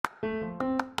Welcome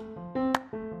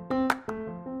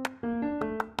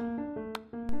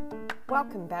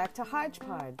back to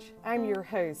Hodgepodge. I'm your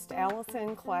host,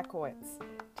 Allison Klakowitz.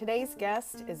 Today's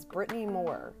guest is Brittany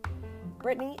Moore.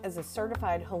 Brittany is a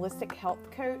certified holistic health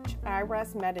coach,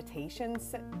 IRES meditation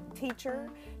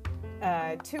teacher,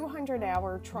 a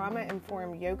 200-hour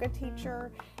trauma-informed yoga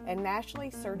teacher, and nationally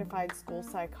certified school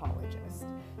psychologist.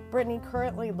 Brittany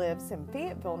currently lives in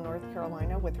Fayetteville, North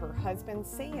Carolina with her husband,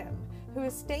 Sam, who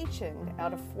is stationed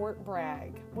out of Fort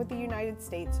Bragg with the United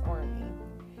States Army.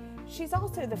 She's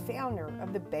also the founder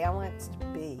of The Balanced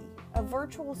Bee, a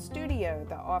virtual studio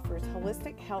that offers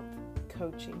holistic health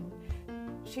coaching.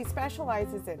 She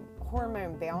specializes in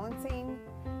hormone balancing,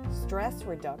 stress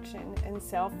reduction, and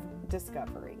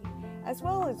self-discovery, as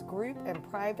well as group and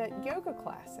private yoga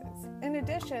classes. In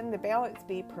addition, The Balanced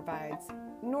Bee provides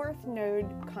North Node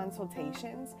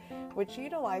consultations, which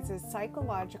utilizes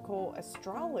psychological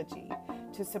astrology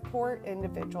to support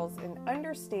individuals in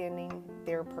understanding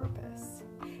their purpose.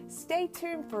 Stay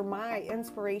tuned for my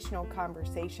inspirational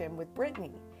conversation with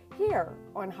Brittany here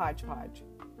on Hodgepodge.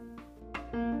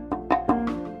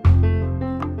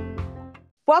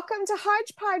 Welcome to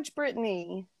Hodgepodge,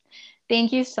 Brittany.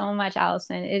 Thank you so much,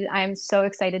 Allison. I'm so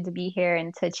excited to be here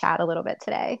and to chat a little bit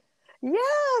today.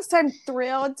 Yes, I'm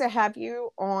thrilled to have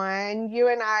you on. You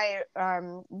and I,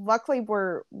 luckily,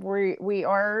 we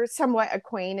are somewhat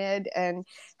acquainted and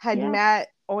had met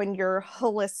on your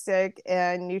holistic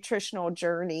and nutritional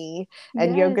journey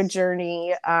and yoga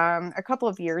journey a couple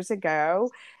of years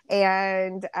ago.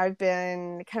 And I've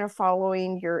been kind of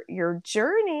following your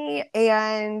journey,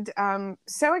 and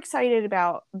so excited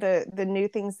about the new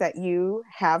things that you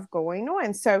have going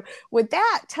on. So with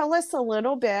that, tell us a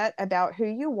little bit about who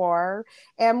you are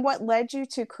and what led you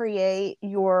to create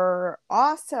your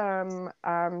awesome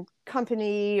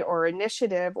company or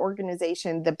initiative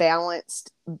organization, The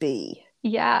Balanced Bee.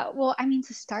 Yeah, well, I mean,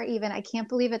 to start even, I can't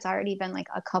believe it's already been like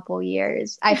a couple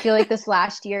years. I feel like this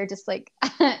last year, just like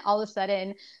all of a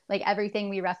sudden, like everything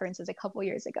we reference is a couple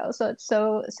years ago. So it's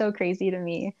so crazy to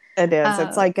me. It is.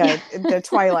 It's like the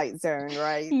Twilight Zone,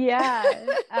 right? Yeah.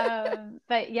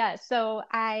 But yeah, so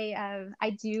I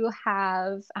do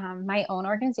have my own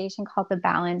organization called The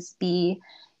Balanced Bee.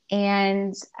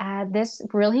 And this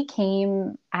really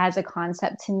came as a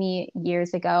concept to me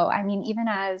years ago. I mean, even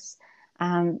as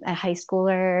a high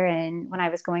schooler and when I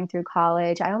was going through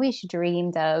college, I always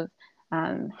dreamed of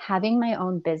having my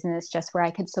own business just where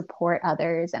I could support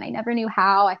others. And I never knew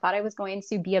how. I thought I was going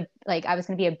to be a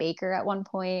baker at one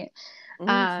point.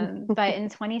 But in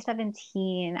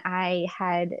 2017, I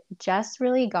had just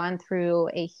really gone through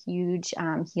a huge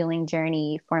healing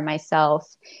journey for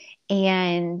myself.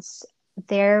 And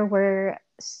there were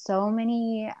so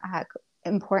many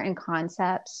important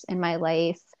concepts in my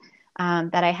life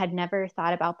that I had never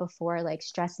thought about before, like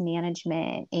stress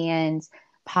management and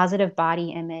positive body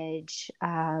image,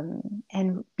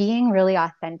 and being really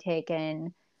authentic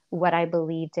in what I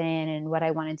believed in and what I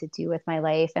wanted to do with my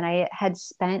life. And I had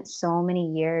spent so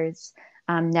many years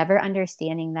never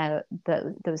understanding that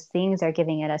those things are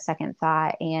giving it a second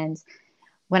thought. And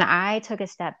when I took a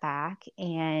step back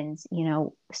and,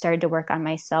 started to work on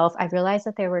myself, I realized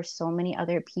that there were so many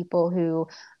other people who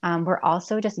were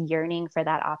also just yearning for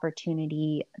that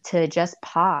opportunity to just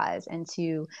pause and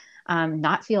to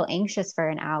not feel anxious for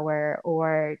an hour,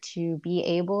 or to be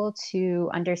able to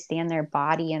understand their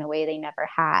body in a way they never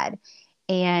had.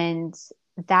 And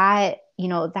that,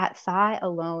 that thought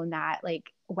alone, that like,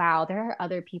 wow, there are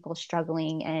other people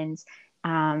struggling, and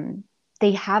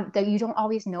they have that, you don't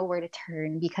always know where to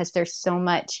turn because there's so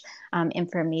much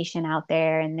information out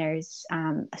there, and there's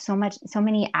so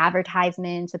many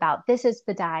advertisements about this is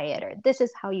the diet, or this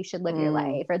is how you should live your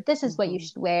life, or this is what you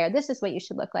should wear, this is what you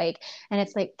should look like. And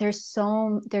it's like there's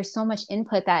so much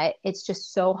input that it's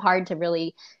just so hard to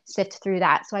really sift through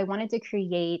that. So I wanted to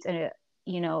create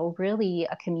really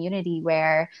a community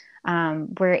where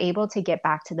we're able to get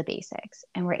back to the basics,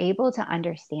 and we're able to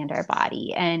understand our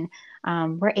body, and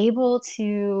we're able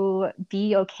to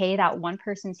be okay that one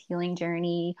person's healing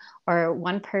journey or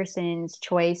one person's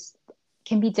choice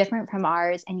can be different from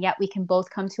ours, and yet we can both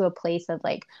come to a place of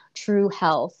like true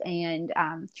health and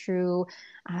true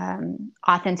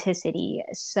authenticity.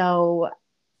 So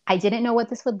I didn't know what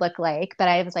this would look like, but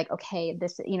I was like, okay,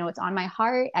 this, it's on my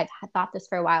heart. I've thought this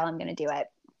for a while. I'm going to do it.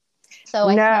 So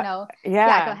yeah,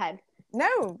 go ahead.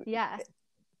 No, yeah.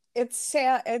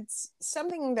 It's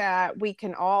something that we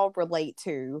can all relate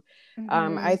to.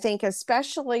 Mm-hmm. I think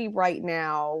especially right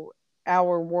now,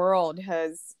 our world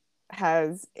has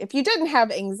if you didn't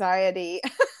have anxiety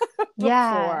Yeah.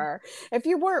 before, if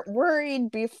you weren't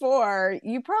worried before,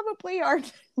 you probably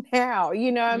aren't now.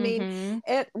 I mean, Mm-hmm.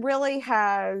 it really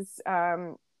has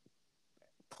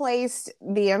placed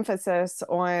the emphasis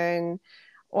on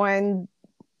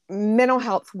mental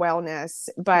health wellness,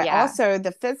 but Yeah. also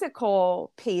the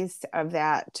physical piece of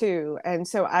that too. And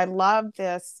so I love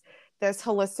this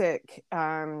holistic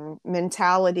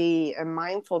mentality and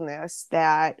mindfulness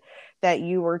that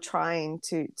you were trying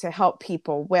to help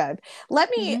people with. Let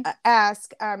me Mm-hmm.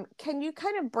 ask, can you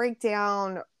kind of break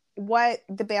down what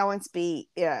the Balance Bee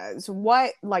is?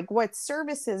 What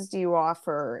services do you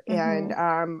offer? And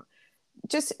Mm-hmm.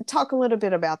 just talk a little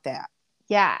bit about that.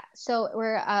 Yeah, so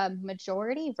we're a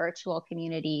majority virtual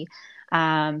community,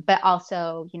 but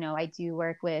also, I do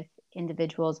work with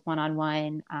individuals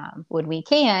one-on-one when we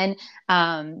can,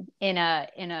 in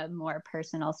a more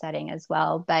personal setting as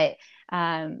well. But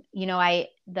I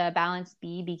the Balance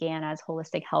Bee began as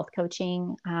holistic health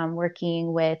coaching,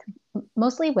 working with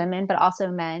mostly women, but also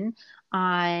men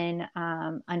on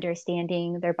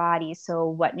understanding their bodies. So,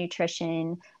 what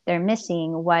nutrition they're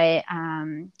missing,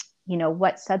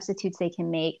 what substitutes they can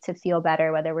make to feel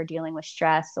better, whether we're dealing with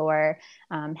stress or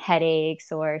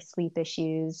headaches or sleep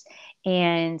issues.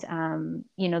 And,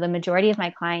 the majority of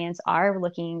my clients are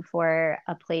looking for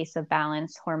a place of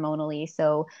balance hormonally.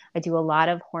 So I do a lot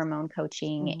of hormone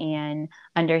coaching Mm-hmm. and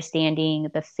understanding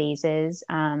the phases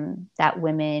that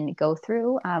women go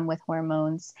through with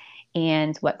hormones,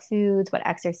 and what foods, what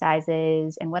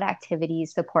exercises, and what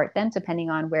activities support them depending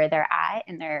on where they're at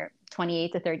in their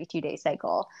 28 to 32-day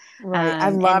cycle. Right. I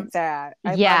love And that.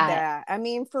 I love yeah, that. I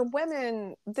mean, for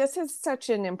women, this is such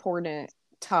an important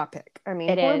topic. I mean,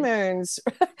 it is. hormones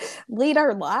lead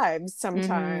our lives Mm-hmm.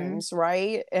 sometimes,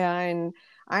 right? And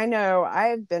I know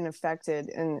I've been affected,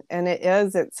 and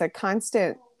it's a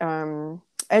constant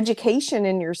education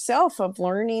in yourself of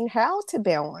learning how to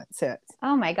balance it.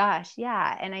 Oh my gosh,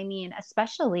 yeah. And I mean,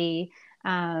 especially,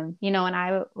 when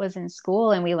I was in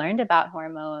school and we learned about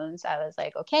hormones, I was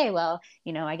like, okay, well,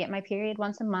 I get my period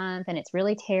once a month and it's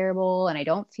really terrible and I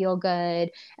don't feel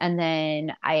good. And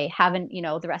then I haven't,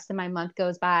 the rest of my month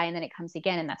goes by and then it comes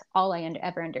again. And that's all I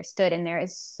ever understood. And there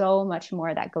is so much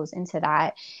more that goes into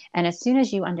that. And as soon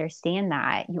as you understand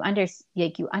that, you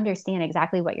understand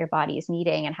exactly what your body is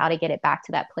needing and how to get it back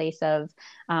to that place of,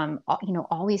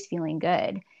 always feeling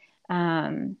good.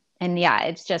 And yeah,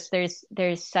 it's just there's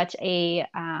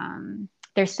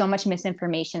so much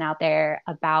misinformation out there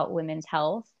about women's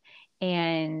health,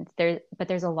 and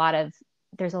there's a lot of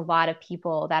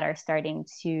people that are starting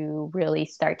to really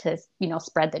start to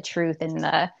spread the truth and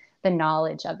the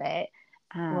knowledge of it.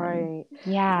 Right.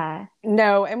 Yeah.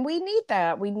 No, and we need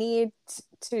that. We need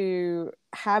to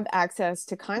have access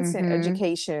to constant Mm-hmm.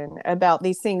 education about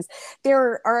these things.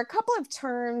 There are a couple of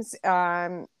terms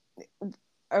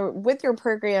with your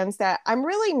programs that I'm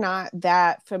really not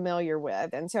that familiar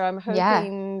with. And so I'm Yeah.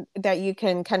 hoping that you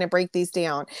can kind of break these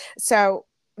down. So,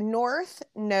 North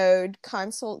Node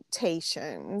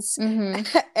consultations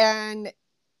Mm-hmm. and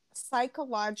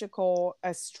psychological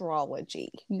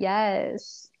astrology.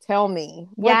 Yes. Tell me,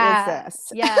 what is Yeah,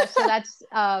 this? yeah. So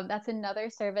that's another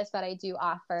service that I do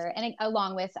offer, and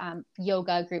along with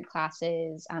yoga group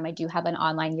classes, I do have an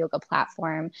online yoga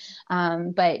platform.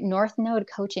 But North Node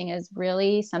coaching is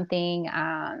really something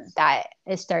that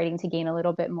is starting to gain a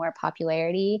little bit more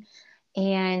popularity.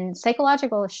 And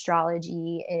psychological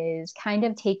astrology is kind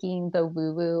of taking the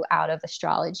woo woo out of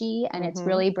astrology, and it's Mm-hmm.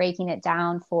 really breaking it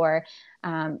down for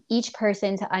each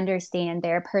person to understand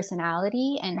their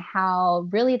personality and how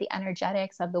really the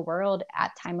energetics of the world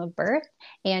at time of birth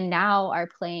and now are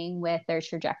playing with their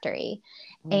trajectory.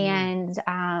 Mm.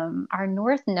 And our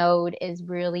North Node is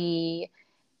really,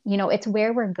 it's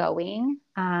where we're going.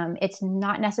 It's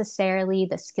not necessarily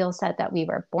the skill set that we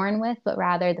were born with, but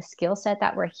rather the skill set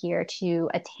that we're here to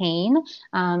attain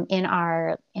in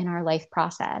our life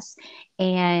process.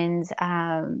 And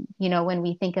when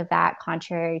we think of that,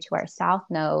 contrary to our South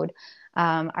Node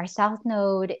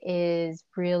is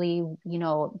really,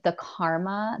 the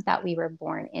karma that we were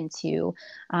born into.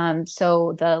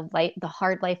 So the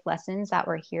hard life lessons that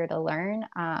we're here to learn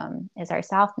is our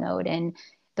South Node, and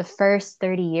the first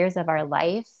 30 years of our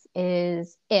life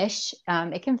is ish.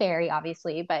 It can vary,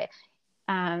 obviously, but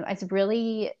it's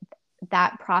really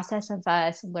that process of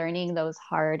us learning those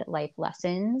hard life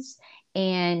lessons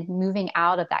and moving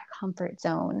out of that comfort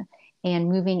zone and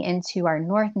moving into our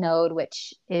North Node,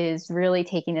 which is really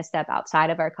taking a step outside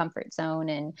of our comfort zone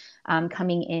and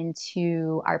coming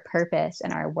into our purpose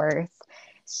and our worth.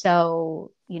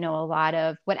 So, a lot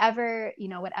of whatever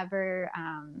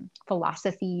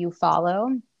philosophy you follow,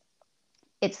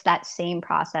 it's that same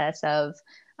process of,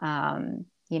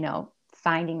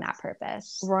 finding that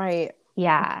purpose. Right.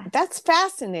 Yeah. That's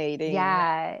fascinating.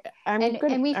 Yeah. And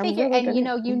we I'm figure, really and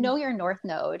gonna. your north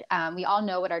node. We all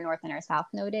know what our north and our south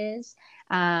node is.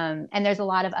 And there's a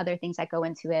lot of other things that go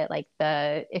into it, like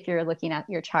if you're looking at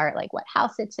your chart, like what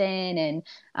house it's in,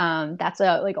 and that's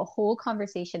a whole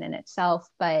conversation in itself.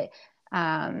 But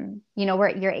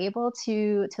where you're able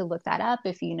to look that up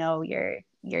if you know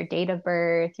your date of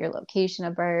birth, your location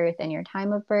of birth, and your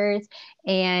time of birth,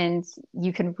 and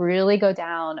you can really go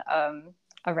down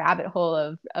a rabbit hole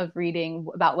of reading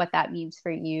about what that means for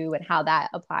you and how that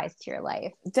applies to your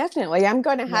life. Definitely. I'm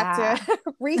going to have Yeah.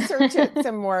 to research it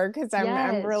some more because I'm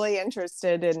Yes. really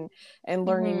interested in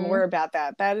learning more about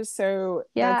that. That's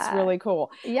Yeah. really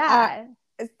cool. Yeah.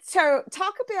 So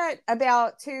talk a bit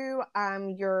about too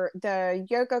the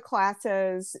yoga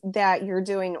classes that you're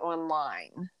doing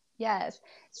online. Yes.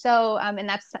 So,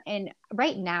 and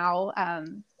right now,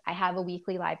 I have a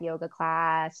weekly live yoga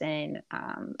class, and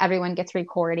everyone gets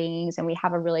recordings, and we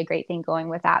have a really great thing going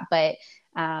with that. But,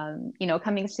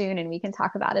 coming soon, and we can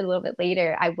talk about it a little bit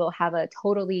later, I will have a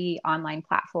totally online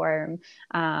platform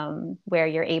where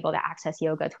you're able to access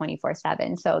yoga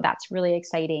 24/7. So that's really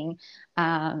exciting.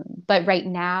 But right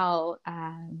now,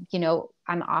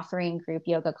 I'm offering group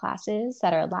yoga classes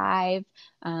that are live.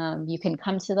 You can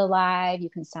come to the live, you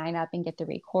can sign up and get the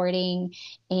recording.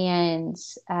 And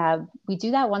we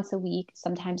do that once a week,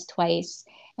 sometimes twice.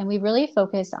 And we really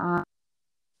focus on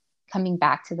coming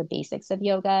back to the basics of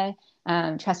yoga.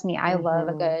 Trust me, I love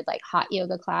a good hot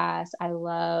yoga class. I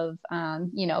love,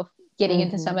 getting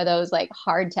into some of those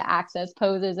hard to access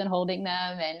poses and holding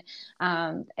them.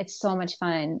 And it's so much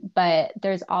fun. But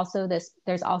there's also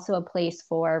a place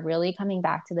for really coming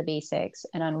back to the basics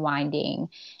and unwinding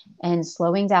and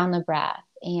slowing down the breath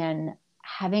and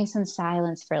having some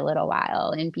silence for a little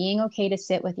while and being okay to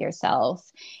sit with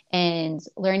yourself and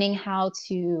learning how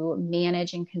to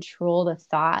manage and control the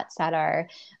thoughts that are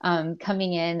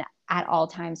coming in at all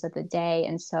times of the day.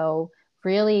 And so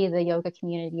really the yoga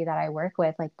community that I work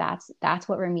with, that's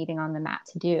what we're meeting on the mat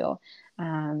to do.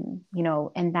 And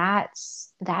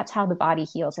that's how the body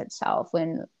heals itself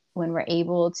when we're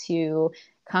able to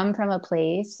come from a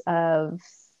place of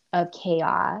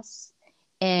chaos,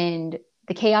 and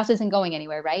the chaos isn't going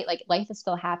anywhere, right? Like life is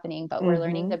still happening, but we're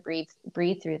learning to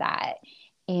breathe through that.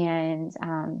 And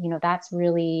that's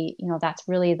really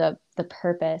the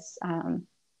purpose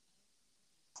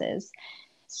is.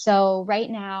 So right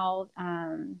now,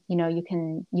 you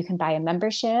can buy a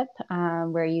membership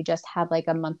where you just have like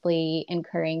a monthly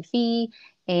incurring fee.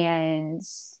 And,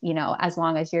 as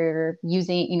long as you're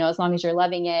using, as long as you're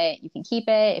loving it, you can keep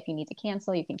it. If you need to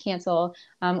cancel, you can cancel.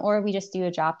 Or we just do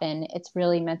a drop in. It's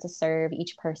really meant to serve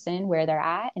each person where they're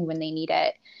at and when they need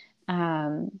it.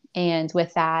 And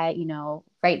with that,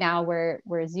 right now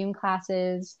we're Zoom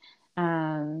classes.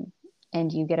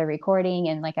 And you get a recording.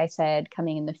 And like I said,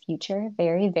 coming in the future,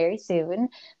 very, very soon,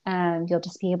 you'll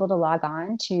just be able to log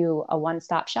on to a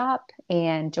one-stop shop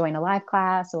and join a live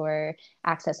class or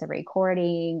access a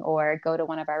recording or go to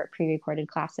one of our pre-recorded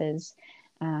classes.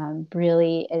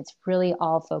 It's really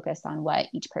all focused on what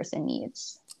each person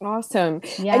needs. Awesome.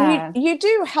 Yeah. And you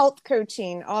do health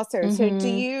coaching also. So do Mm-hmm.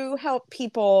 you help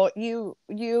people, you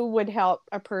would help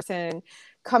a person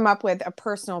come up with a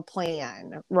personal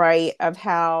plan, right? Of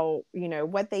how,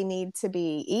 what they need to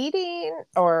be eating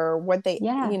or what they,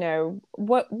 Yeah.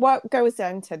 what goes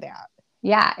into that?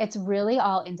 Yeah, it's really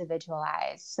all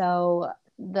individualized. So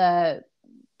the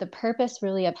purpose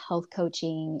really of health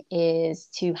coaching is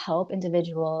to help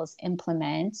individuals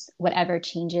implement whatever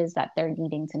changes that they're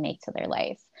needing to make to their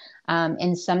life.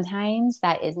 And sometimes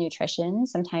that is nutrition.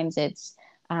 Sometimes it's,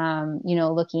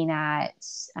 looking at,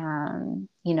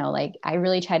 like I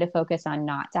really try to focus on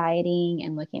not dieting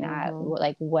and looking at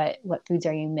what foods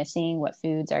are you missing? What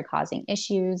foods are causing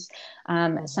issues?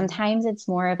 Sometimes it's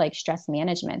more of like stress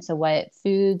management. So what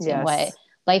foods and what Yes.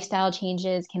 lifestyle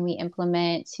changes can we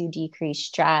implement to decrease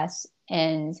stress?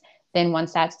 And then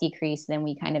once that's decreased, then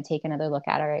we kind of take another look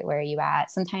at, all right, where are you at?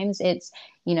 Sometimes it's,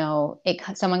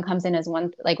 someone comes in as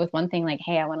with one thing, like,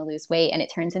 hey, I want to lose weight. And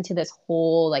it turns into this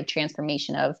whole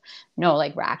transformation of, no,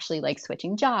 we're actually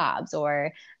switching jobs,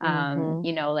 or,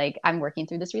 I'm working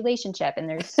through this relationship, and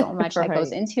there's so much that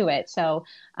goes Right. into it. So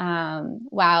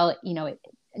while,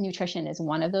 nutrition is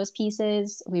one of those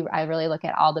pieces, I really look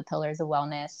at all the pillars of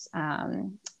wellness.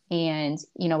 And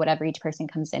whatever each person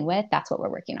comes in with, that's what we're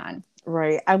working on.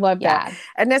 Right. I love that. Yeah.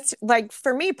 And it's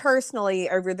for me personally,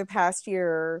 over the past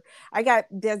year, I got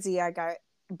busy. I got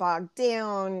bogged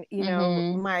down.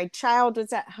 My child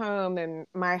was at home and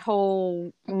my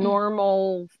whole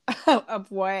normal of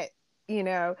what,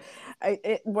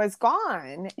 it was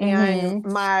gone. And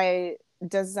Mm-hmm. my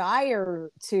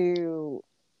desire to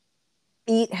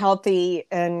eat healthy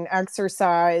and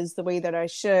exercise the way that I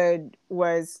should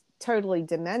was totally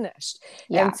diminished. And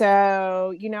Yeah.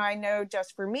 so, I know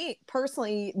just for me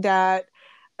personally that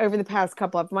over the past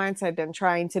couple of months, I've been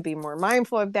trying to be more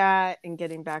mindful of that and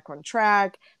getting back on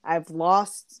track. I've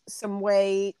lost some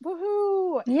weight,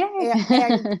 woohoo, Yay.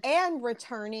 and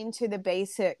returning to the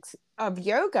basics of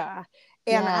yoga.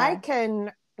 And I Yeah.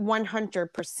 can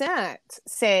 100%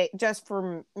 say, just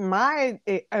from my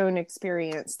own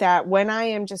experience, that when I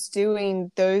am just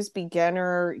doing those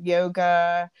beginner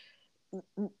yoga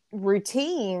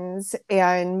routines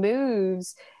and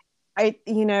moves,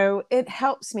 it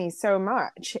helps me so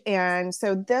much. And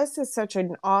so this is such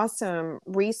an awesome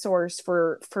resource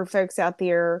for folks out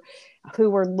there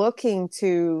who are looking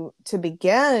to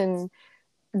begin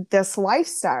this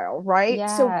lifestyle, right?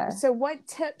 So Yeah. so what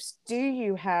tips do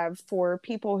you have for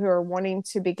people who are wanting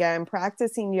to begin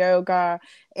practicing yoga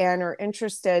and are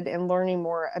interested in learning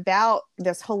more about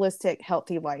this holistic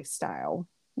healthy lifestyle?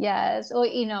 Yes. Well,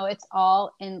 it's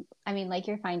all in, I mean, like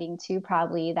you're finding too,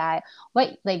 probably that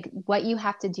what you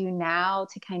have to do now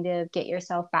to kind of get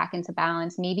yourself back into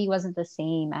balance maybe wasn't the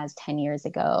same as 10 years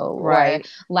ago or Right.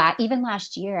 even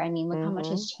last year. I mean, look how much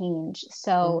has Mm-hmm. changed.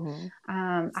 So,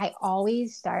 Mm-hmm. I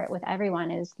always start with everyone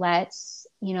is let's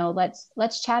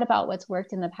chat about what's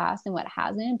worked in the past and what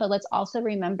hasn't, but let's also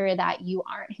remember that you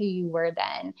aren't who you were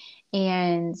then.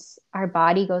 And our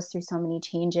body goes through so many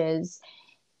changes,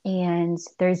 and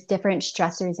there's different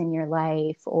stressors in your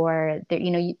life, or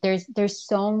there, there's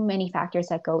so many factors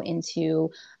that go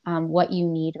into what you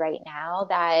need right now,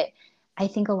 that I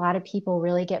think a lot of people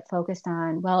really get focused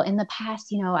on, well, in the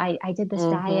past, I did this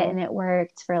diet Mm-hmm. and it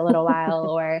worked for a little while,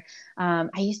 or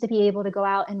I used to be able to go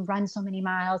out and run so many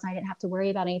miles and I didn't have to worry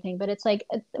about anything. But it's like,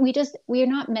 we are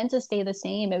not meant to stay the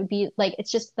same. It would be like,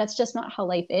 that's just not how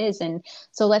life is. And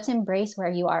so let's embrace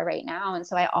where you are right now. And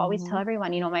so I always tell Mm-hmm.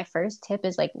 everyone, my first tip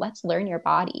is like, let's learn your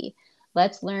body.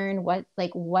 Let's learn what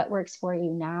works for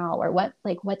you now, or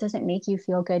what doesn't make you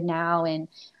feel good now. And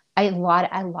a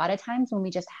lot of times when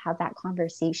we just have that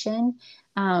conversation,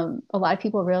 a lot of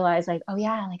people realize like, oh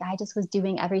yeah, like I just was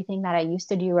doing everything that I used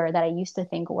to do or that I used to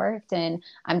think worked, and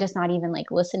I'm just not even like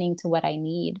listening to what I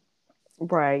need.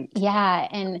 Right. Yeah,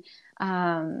 and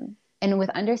with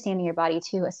understanding your body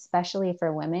too, especially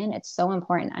for women, it's so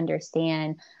important to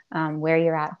understand where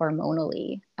you're at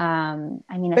hormonally. I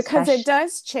mean, Because it especially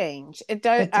does change. It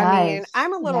does. it I mean, does.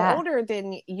 I'm a little Yeah. older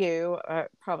than you,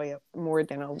 probably more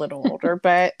than a little older,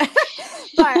 but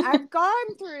but I've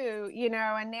gone through,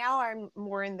 and now I'm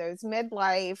more in those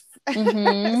midlife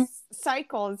Mm-hmm.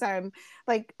 cycles. I'm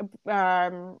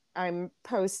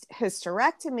post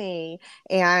hysterectomy,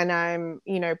 and I'm,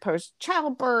 post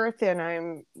childbirth, and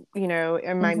I'm,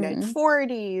 in my mid Mm-hmm.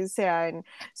 40s, and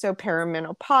so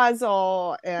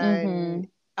perimenopausal, and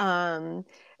Mm-hmm. um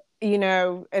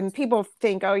and people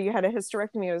think, oh, you had a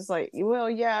hysterectomy. I was like, well,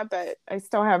 yeah, but I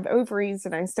still have ovaries,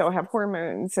 and I still have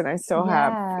hormones, and I still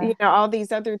have, Yeah. all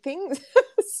these other things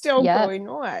still Yep. going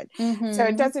on. So it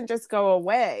Mm-hmm. doesn't just go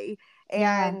away.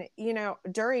 Yeah. And,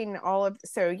 during all of,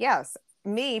 so yes,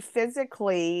 me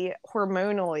physically,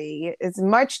 hormonally, is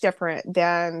much different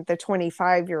than the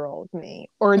 25-year-old me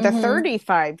or the Mm-hmm.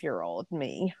 35-year-old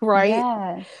me, right?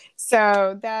 Yeah.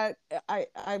 So that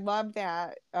I love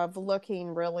that, of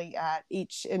looking really at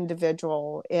each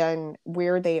individual and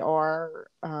where they are,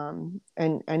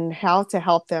 and how to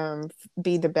help them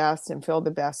be the best and feel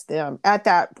the best them at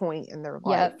that point in their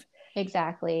life. Yep.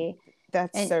 Exactly.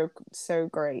 That's And so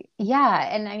great.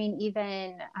 yeah, and I mean,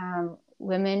 even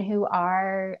women who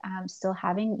are still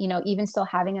having, even still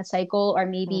having a cycle, or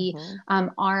maybe Mm-hmm.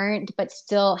 aren't, but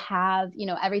still have,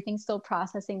 everything still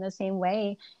processing the same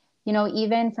way.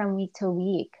 Even from week to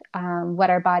week, what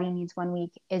our body needs one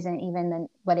week isn't even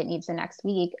what it needs the next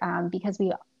week, because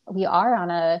we are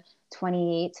on a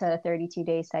 28 to 32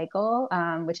 day cycle,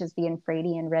 which is the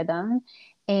infradian rhythm.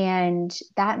 And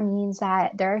that means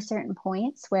that there are certain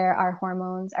points where our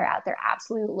hormones are at their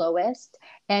absolute lowest.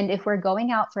 And if we're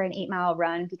going out for an 8 mile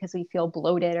run because we feel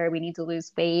bloated or we need to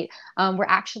lose weight, we're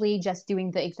actually just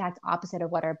doing the exact opposite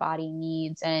of what our body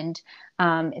needs. And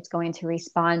it's going to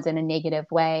respond in a negative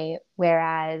way.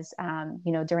 Whereas,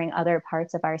 during other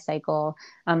parts of our cycle,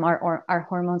 our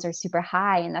hormones are super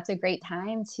high. And that's a great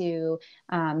time to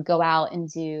go out and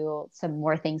do some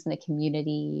more things in the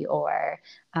community, or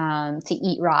to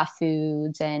eat raw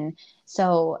foods. And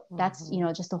So that's,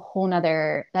 Mhm. just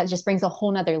that just brings a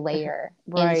whole nother layer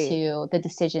Right. into the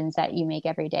decisions that you make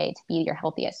every day to be your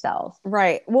healthiest self.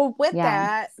 Right. Well, with Yeah.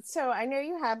 that, so I know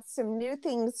you have some new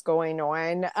things going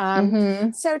on.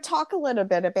 Hmm. So talk a little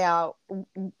bit about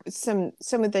some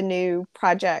of the new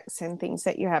projects and things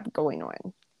that you have going on.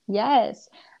 Yes.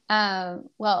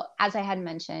 Well, as I had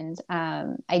mentioned,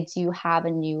 I do have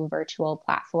a new virtual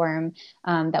platform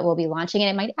that we'll be launching, and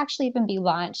it might actually even be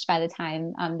launched by the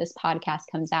time this podcast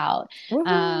comes out.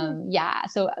 Woohoo. Yeah,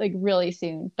 so like really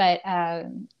soon. But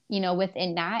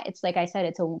within that, it's like I said,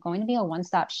 it's going to be a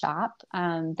one-stop shop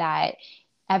that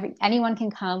anyone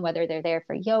can come, whether they're there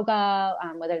for yoga,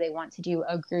 whether they want to do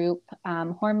a group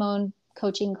hormone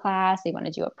coaching class, they want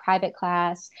to do a private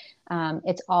class.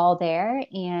 It's all there,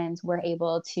 and we're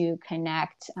able to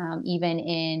connect even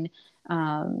in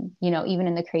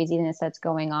the craziness that's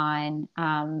going on,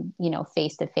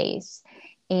 face to face.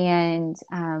 And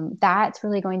that's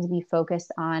really going to be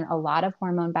focused on a lot of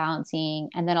hormone balancing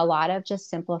and then a lot of just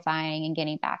simplifying and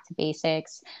getting back to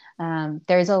basics.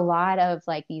 There's a lot of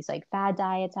like these like fad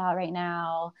diets out right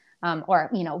now, or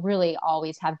really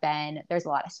always have been. There's a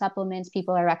lot of supplements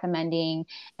people are recommending,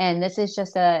 and this is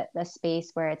just a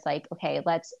space where it's like, okay,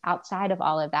 let's outside of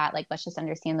all of that, like let's just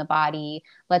understand the body.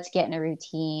 Let's get in a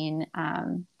routine.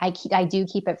 I do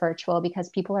keep it virtual because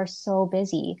people are so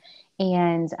busy,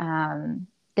 and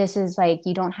this is like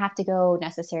you don't have to go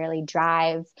necessarily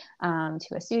drive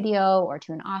to a studio or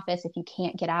to an office if you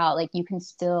can't get out. Like you can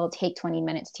still take 20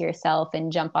 minutes to yourself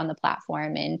and jump on the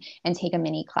platform and take a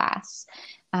mini class.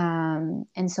 And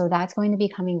so that's going to be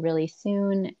coming really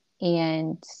soon.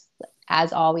 And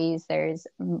as always, there's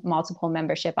multiple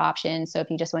membership options. So if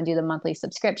you just want to do the monthly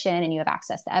subscription and you have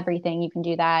access to everything, you can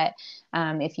do that.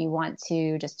 If you want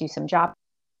to just do some drop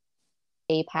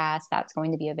day pass, that's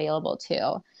going to be available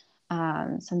too.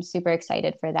 So I'm super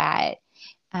excited for that.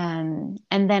 And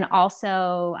then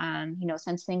also,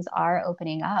 since things are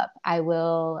opening up, I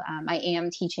am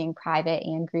teaching private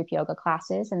and group yoga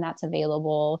classes, and that's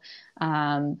available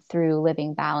through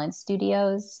Living Balance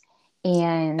Studios.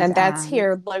 And And that's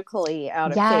here locally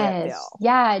out of yes, Fayetteville.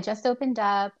 yeah, it just opened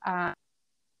up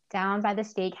down by the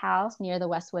steakhouse near the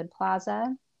Westwood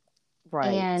Plaza,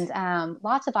 Right. and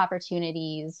lots of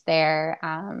opportunities there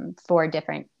for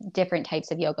different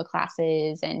types of yoga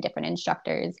classes and different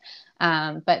instructors.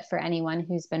 But for anyone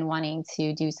who's been wanting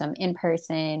to do some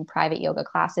in-person private yoga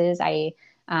classes, I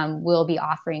will be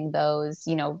offering those,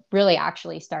 really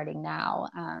actually starting now.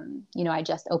 I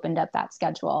just opened up that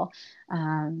schedule.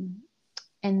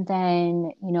 And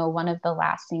then, one of the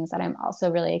last things that I'm also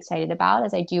really excited about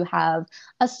is I do have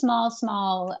a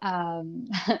small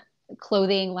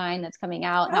clothing line that's coming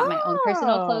out, not my own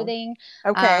personal Oh, clothing,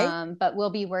 okay. but we'll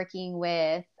be working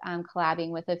with, collabing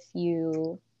with a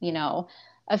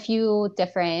few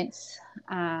different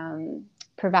um,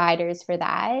 providers for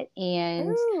that. And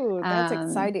Ooh, that's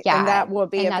exciting. And yeah, that will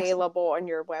be and that's available on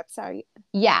your website.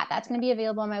 yeah, that's going to be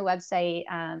available on my website.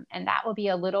 And that will be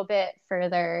a little bit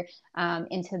further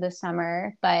into the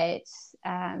summer. But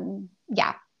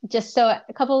yeah, just so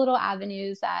a couple little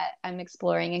avenues that I'm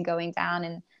exploring and going down.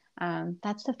 And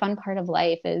that's the fun part of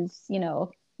life is,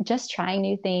 just trying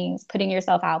new things, putting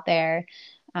yourself out there.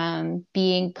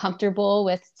 Being comfortable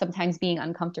with sometimes being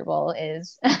uncomfortable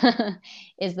is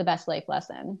is the best life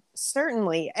lesson.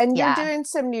 Certainly. And you're Yeah. doing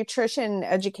some nutrition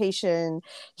education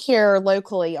here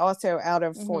locally, also out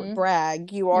of Fort Hmm.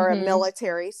 Bragg. You are a Hmm.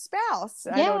 military spouse.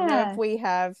 I don't know if Yeah. we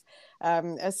have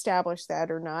established that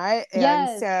or not. And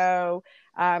Yes. so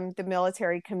the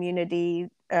military community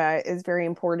is very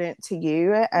important to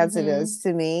you, as it is Hmm.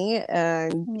 to me,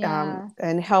 Yeah.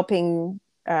 and helping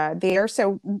there.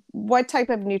 So, what type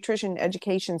of nutrition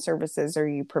education services are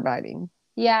you providing?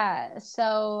 Yeah.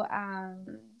 So, a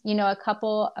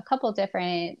couple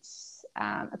different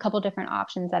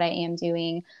options that I am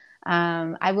doing.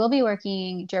 I will be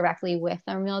working directly with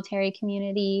our military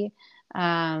community,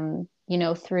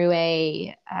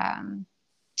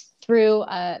 through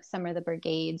some of the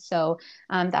brigades. So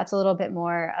that's a little bit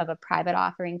more of a private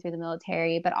offering through the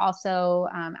military, but also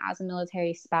as a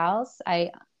military spouse,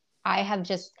 I have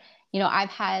just, I've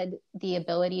had the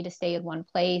ability to stay in one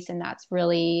place, and that's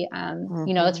really, Hmm.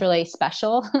 it's really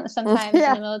special sometimes in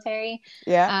Yeah, the military.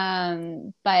 yeah.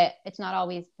 But it's not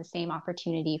always the same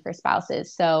opportunity for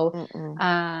spouses. So,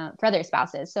 Mm-mm. for other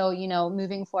spouses. So,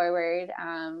 moving forward,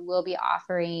 we'll be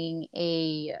offering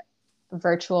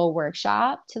virtual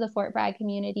workshop to the Fort Bragg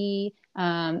community.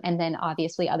 And then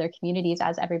obviously other communities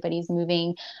as everybody's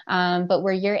moving. But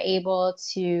where you're able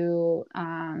to,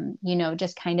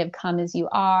 just kind of come as you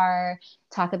are,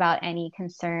 talk about any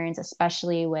concerns,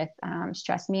 especially with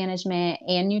stress management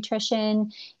and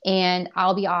nutrition. And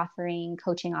I'll be offering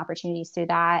coaching opportunities through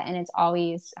that. And it's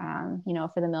always,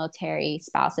 for the military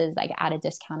spouses, like at a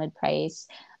discounted price.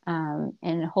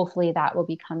 And hopefully that will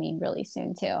be coming really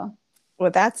soon too.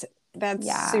 Well, that's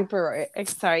Yeah. super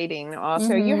exciting.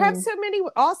 Also, you have Mm-hmm. so many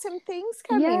awesome things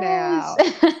coming Yes.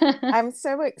 out. I'm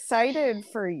so excited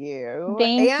for you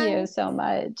Thank you so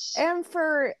much. and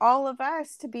for all of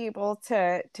us to be able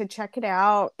to check it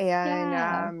out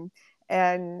Yeah.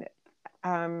 and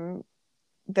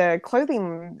the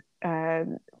clothing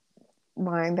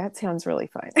line, that sounds really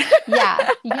fun.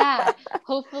 Yeah.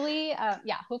 Hopefully,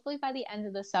 hopefully by the end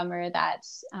of the summer,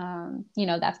 that's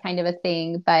that's kind of a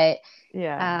thing. But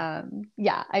Yeah,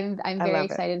 I'm I very love it.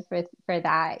 excited for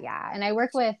that. Yeah, and I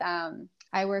work with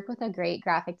a great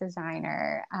graphic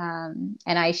designer, and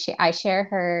I share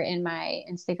her in my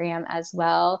Instagram as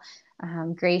well.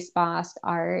 Grace Boss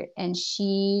Art, and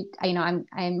she,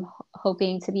 I'm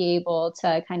hoping to be able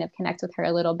to kind of connect with her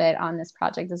a little bit on this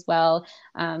project as well.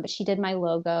 But she did my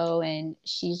logo, and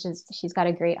she's got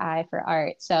a great eye for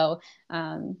art. So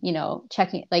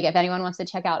checking, like, if anyone wants to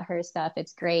check out her stuff,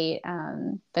 it's great.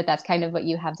 But that's kind of what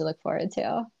you have to look forward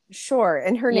to. Sure.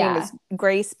 And her name Yeah. is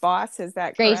Grace Boss. Is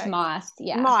that Grace correct? Moss.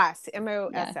 Yeah. Moss, Yeah.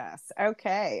 Moss.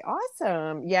 Okay,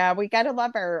 awesome. Yeah, we got to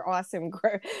love our awesome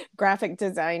graphic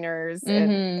designers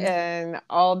Mm-hmm. and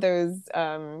all those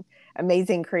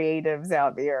amazing creatives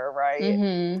out there, right?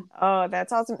 Mm-hmm. Oh,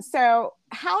 that's awesome. So,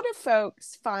 how do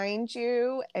folks find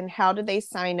you and how do they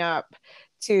sign up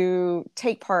to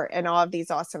take part in all of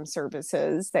these awesome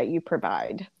services that you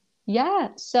provide? Yeah.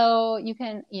 So you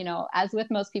can, as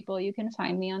with most people, you can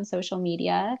find me on social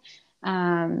media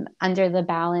under the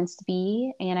Balanced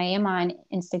Bee, and I am on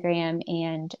Instagram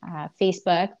and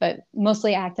Facebook, but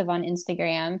mostly active on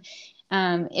Instagram.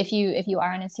 If you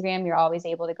are on Instagram, you're always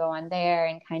able to go on there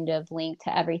and kind of link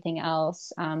to everything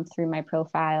else through my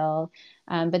profile.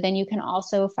 But then you can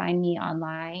also find me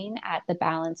online at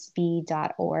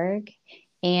thebalancedbee.org,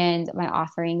 and my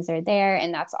offerings are there,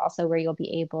 and that's also where you'll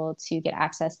be able to get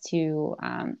access to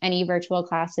any virtual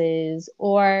classes,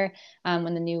 or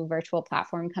when the new virtual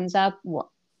platform comes up,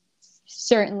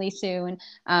 certainly soon,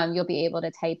 you'll be able to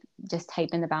type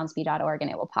in thebalancedbee.org and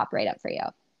it will pop right up for you.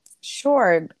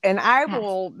 Sure. And I Yeah.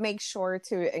 will make sure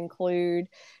to include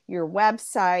your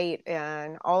website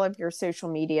and all of your social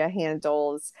media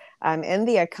handles in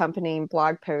the accompanying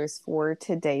blog post for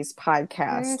today's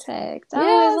podcast. Perfect. Oh, I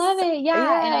Yes. love it.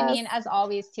 Yeah. And I Yes. mean, as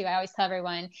always, too, I always tell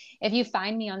everyone, if you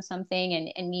find me on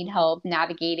something and need help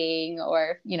navigating,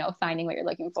 or, finding what you're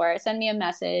looking for, send me a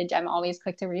message. I'm always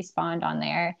quick to respond on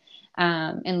there,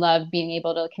 and love being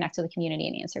able to connect to the community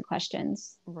and answer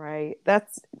questions. Right.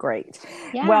 That's great.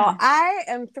 Well, Yeah. I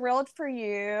am thrilled for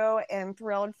you and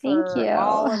thrilled Thank for you.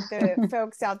 all of the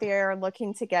folks out there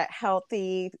looking to get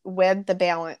healthy with the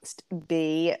Balanced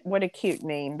Bee. What a cute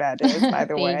name that is, by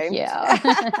the Thank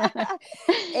way.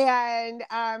 you. And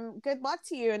good luck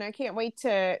to you. And I can't wait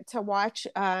to watch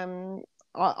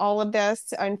all of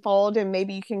this unfold, and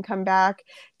maybe you can come back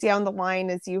down the line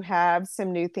as you have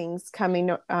some new things coming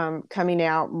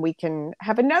out, and we can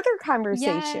have another Yes,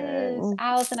 conversation.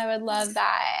 Allison, I would love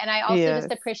that. And I also just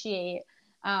Yes. appreciate,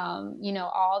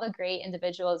 all the great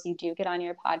individuals you do get on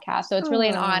your podcast. So it's really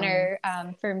an Oh, honor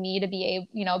for me to be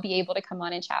able to come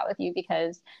on and chat with you,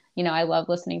 because, I love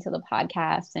listening to the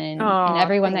podcast and oh,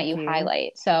 everyone that thank you you.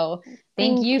 highlight. So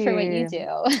thank Thank you for what you you. do.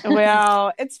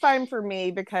 Well, it's fun for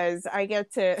me because I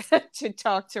get to to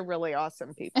talk to really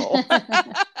awesome people.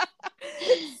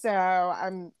 So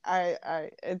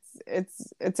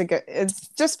it's a good, it's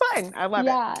just fun. I love it.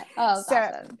 Yeah. Oh, it's So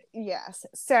awesome. yes.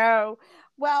 So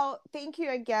well, thank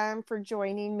you again for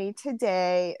joining me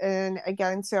today. And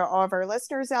again, to all of our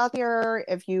listeners out there,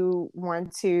 if you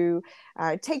want to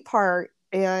take part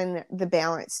in the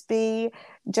Balanced Bee,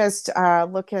 just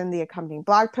look in the accompanying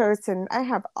blog posts, and I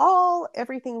have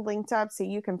everything linked up so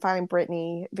you can find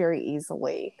Brittany very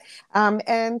easily.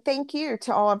 And thank you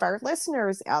to all of our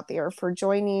listeners out there for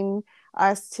joining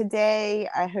us today.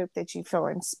 I hope that you feel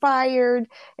inspired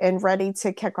and ready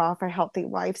to kick off a healthy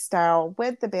lifestyle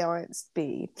with the Balanced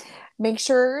Bee. Make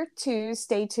sure to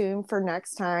stay tuned for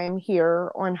next time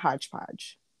here on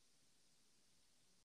Hodgepodge.